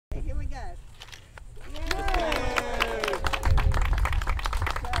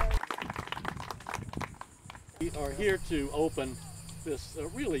are here to open this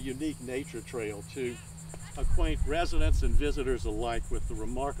really unique nature trail to acquaint residents and visitors alike with the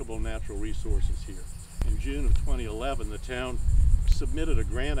remarkable natural resources here. In June of 2011, the town submitted a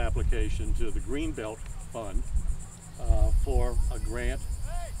grant application to the Greenbelt Fund for a grant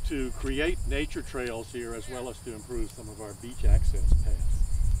to create nature trails here, as well as to improve some of our beach access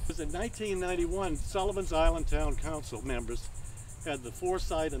paths. In 1991, Sullivans Island Town Council members had the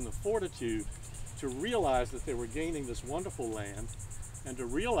foresight and the fortitude to realize that they were gaining this wonderful land and to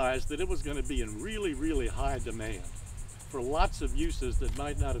realize that it was going to be in really, really high demand for lots of uses that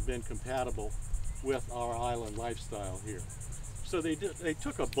might not have been compatible with our island lifestyle here. So they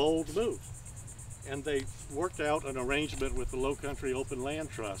took a bold move, and they worked out an arrangement with the Low Country Open Land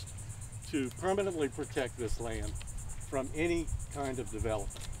Trust to permanently protect this land from any kind of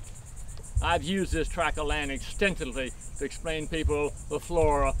development. I've used this tract of land extensively to explain to people the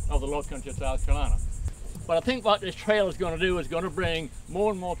flora of the low country of South Carolina. But I think what this trail is going to do is going to bring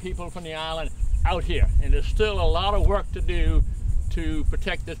more and more people from the island out here. And there's still a lot of work to do to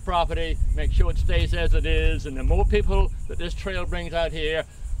protect this property, make sure it stays as it is. And the more people that this trail brings out here,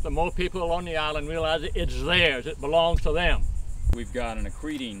 the more people on the island realize it's theirs, it belongs to them. We've got an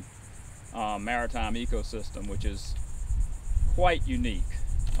accreting maritime ecosystem, which is quite unique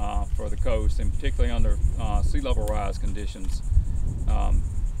for the coast, and particularly under sea level rise conditions.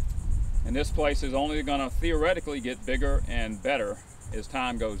 And this place is only going to theoretically get bigger and better as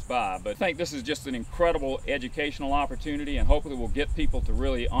time goes by. But I think this is just an incredible educational opportunity, and hopefully we'll get people to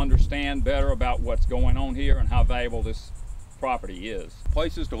really understand better about what's going on here and how valuable this property is.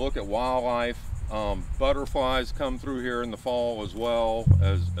 Places to look at wildlife. Butterflies come through here in the fall as well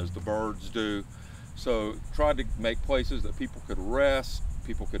as the birds do. So tried to make places that people could rest,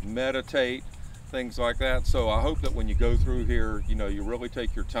 people could meditate, things like that. So I hope that when you go through here, you know, you really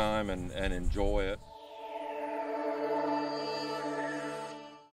take your time and enjoy it.